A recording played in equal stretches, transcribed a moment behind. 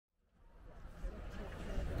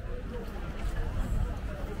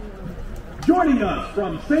Joining us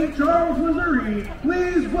from St. Charles, Missouri,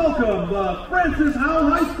 please welcome the Francis Howell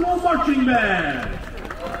High School Marching Band.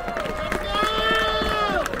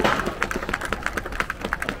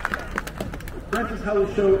 The Francis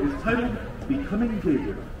Howell Show is titled Becoming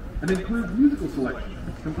Gabriel and includes musical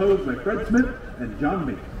selections composed by Fred Smith and John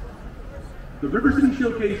Mason. The River City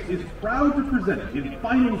Showcase is proud to present in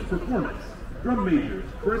finals performance drum majors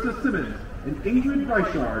Carissa Simmons and Ingrid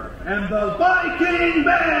Reichard and the Viking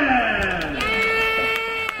Band!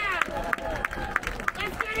 Yeah!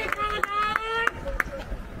 Let's get it, brother!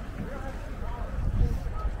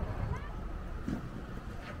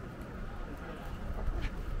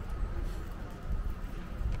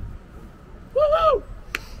 Woo-hoo!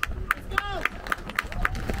 Let's go!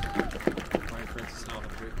 Brian Francis Howell,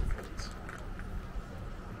 great performance.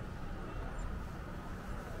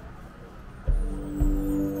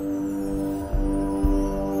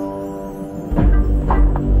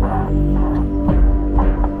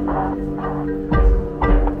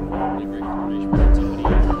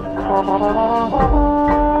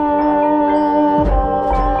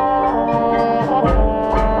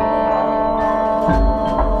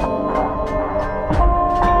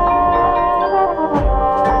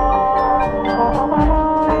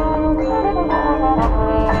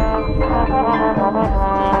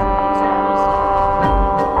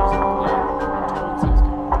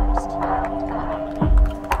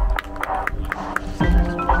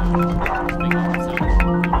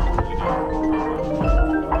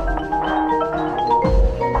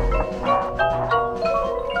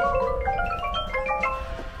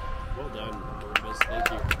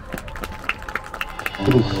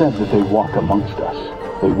 It is said that they walk amongst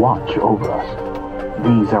us. They watch over us.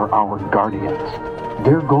 These are our guardians.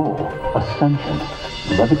 Their goal, ascension,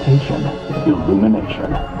 levitation,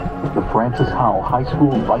 illumination. The Francis Howell High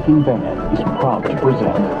School Viking Band is proud to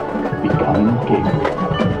present Becoming Gabriel.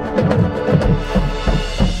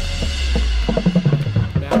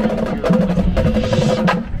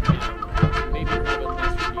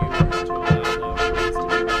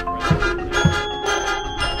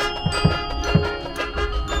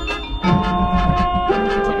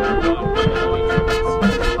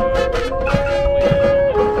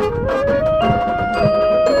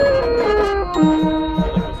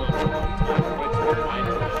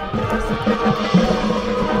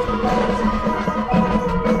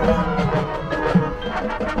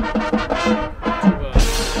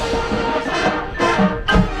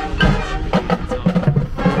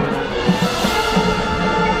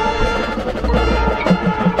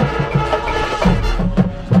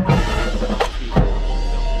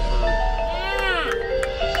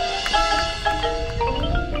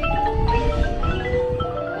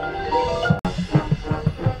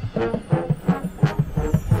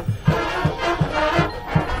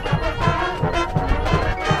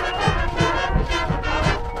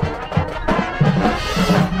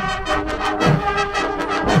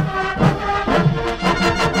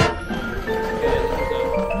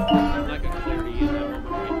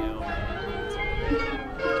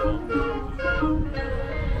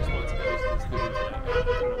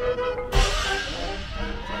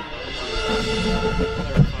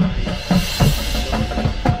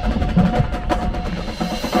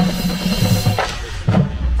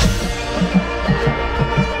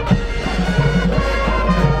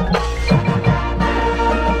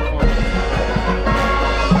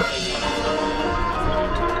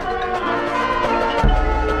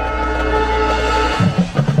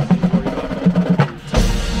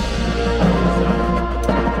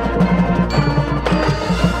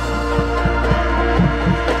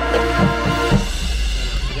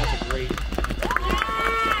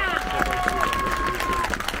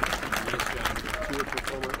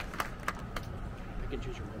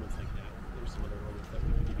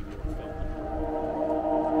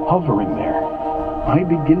 Hovering there, I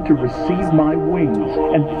begin to receive my wings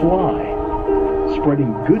and fly,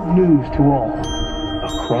 spreading good news to all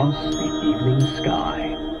across the evening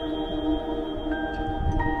sky.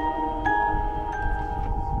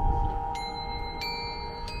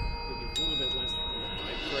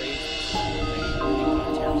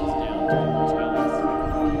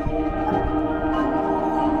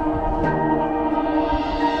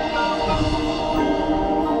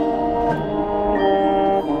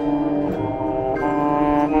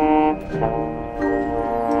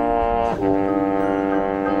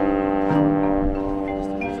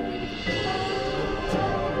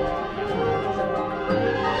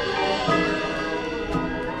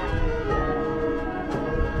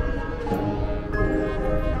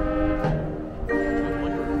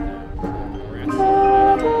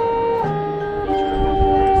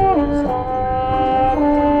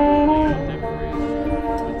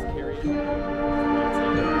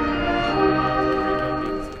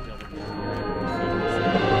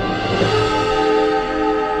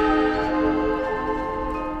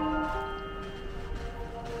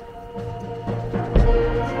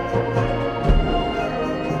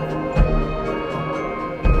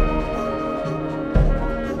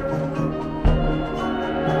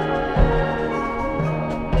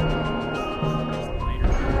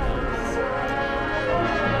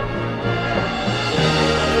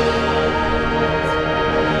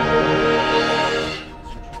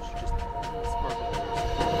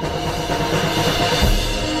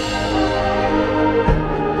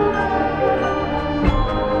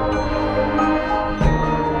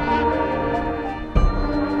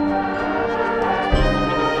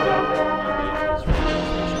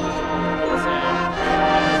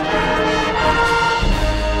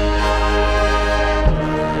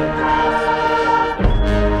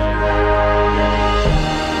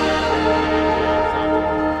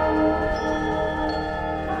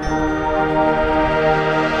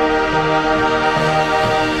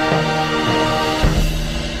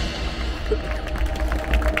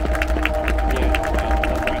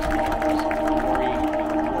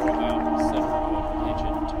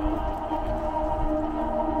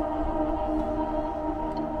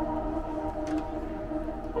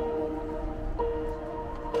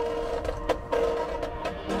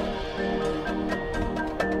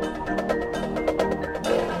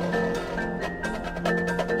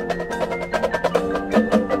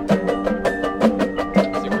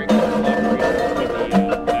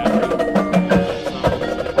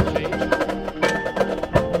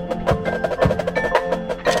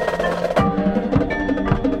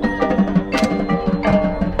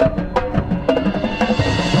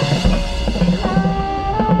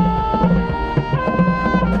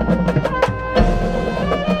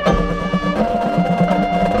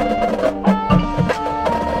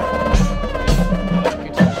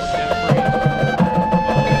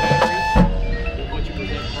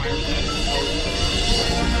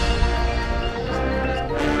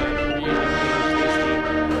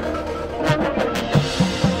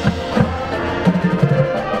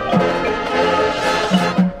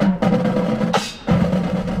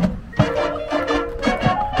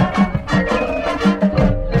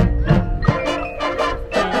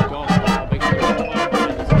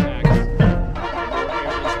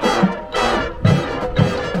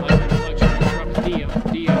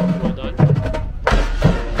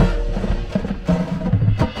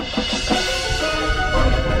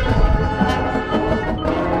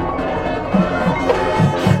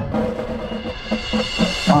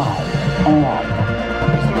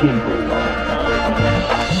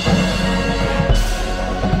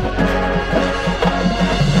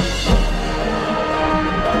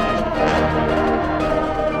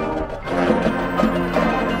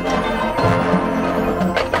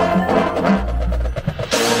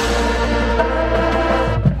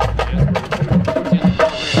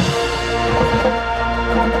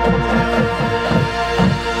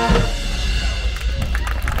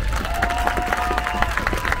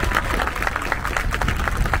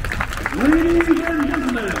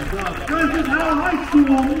 members of Francis Howell High School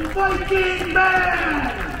Viking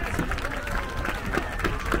Band!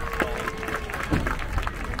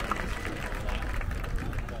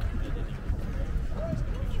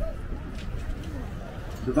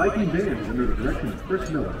 The Viking Band is under the direction of Chris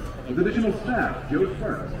Miller, with additional staff Joe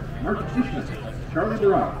Sparks, Mark Ishman, Charlie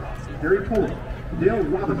Barak, Harry Pullum, Dale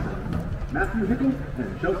Robinson, Matthew Hickle,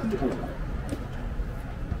 and Chelsea Ola.